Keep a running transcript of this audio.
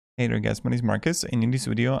Hey there guys, my name is Marcus, and in this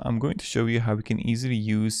video I'm going to show you how you can easily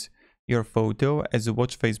use your photo as a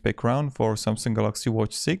watch face background for Samsung Galaxy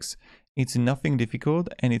Watch 6. It's nothing difficult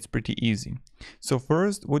and it's pretty easy. So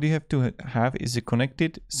first, what you have to have is a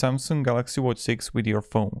connected Samsung Galaxy Watch 6 with your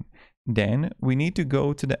phone. Then we need to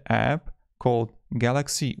go to the app called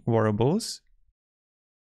Galaxy Wearables.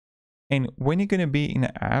 And when you're going to be in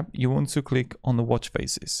the app, you want to click on the watch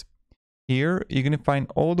faces. Here you're going to find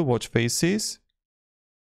all the watch faces.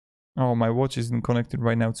 Oh, my watch isn't connected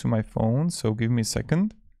right now to my phone, so give me a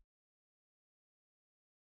second.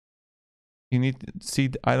 You need to see,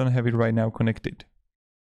 I don't have it right now connected.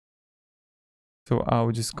 So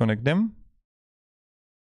I'll just connect them.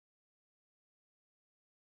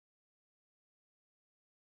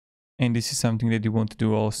 And this is something that you want to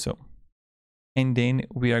do also. And then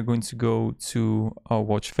we are going to go to our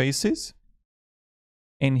watch faces.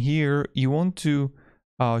 And here you want to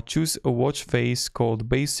choose a watch face called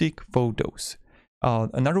Basic Photos.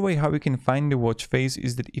 Another way how we can find the watch face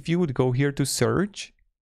is that if you would go here to search,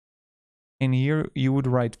 and here you would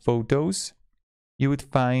write photos, you would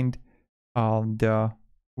find the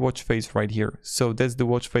watch face right here. So that's the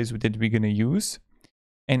watch face that we're going to use.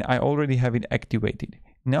 And I already have it activated.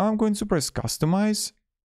 Now I'm going to press customize.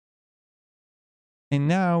 And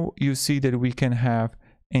now you see that we can have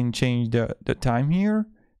and change the time here.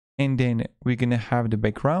 And then we're going to have the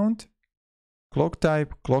background, clock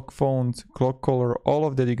type, clock font, clock color, all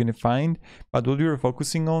of that you're going to find. But what we're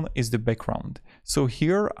focusing on is the background. So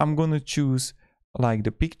here I'm going to choose like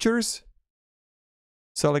the pictures.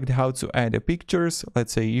 Select how to add the pictures.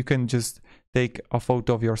 Let's say you can just take a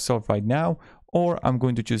photo of yourself right now, or I'm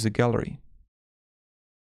going to choose a gallery.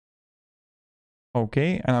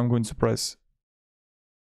 Okay, and I'm going to press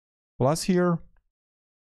plus here.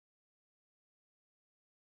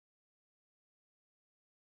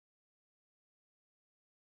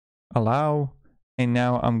 Allow, and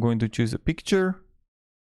now I'm going to choose a picture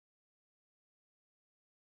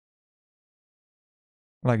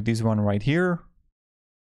like this one right here.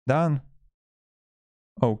 Done.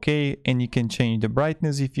 Okay, and you can change the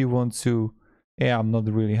brightness if you want to. Yeah, I'm not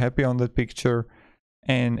really happy on that picture.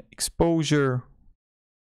 And exposure,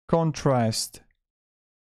 contrast,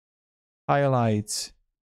 highlights,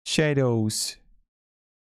 shadows,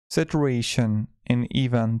 saturation, and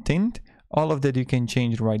even tint. All of that you can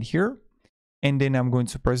change right here. And then I'm going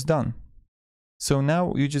to press done. So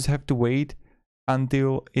now you just have to wait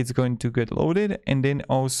until it's going to get loaded. And then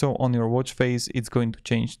also on your watch face, it's going to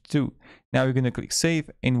change too. Now you're going to click save,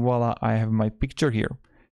 and voila, I have my picture here.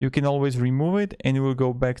 You can always remove it and it will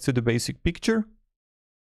go back to the basic picture.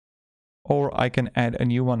 Or I can add a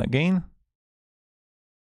new one again.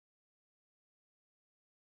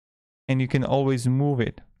 And you can always move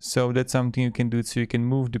it. So that's something you can do. So you can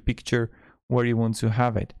move the picture where you want to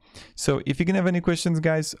have it. So if you can have any questions,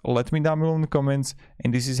 guys, let me down below in the comments.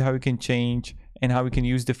 And this is how you can change and how we can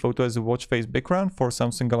use the photo as a watch face background for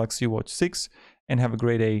Samsung Galaxy Watch 6. And have a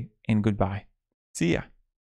great day and goodbye. See ya.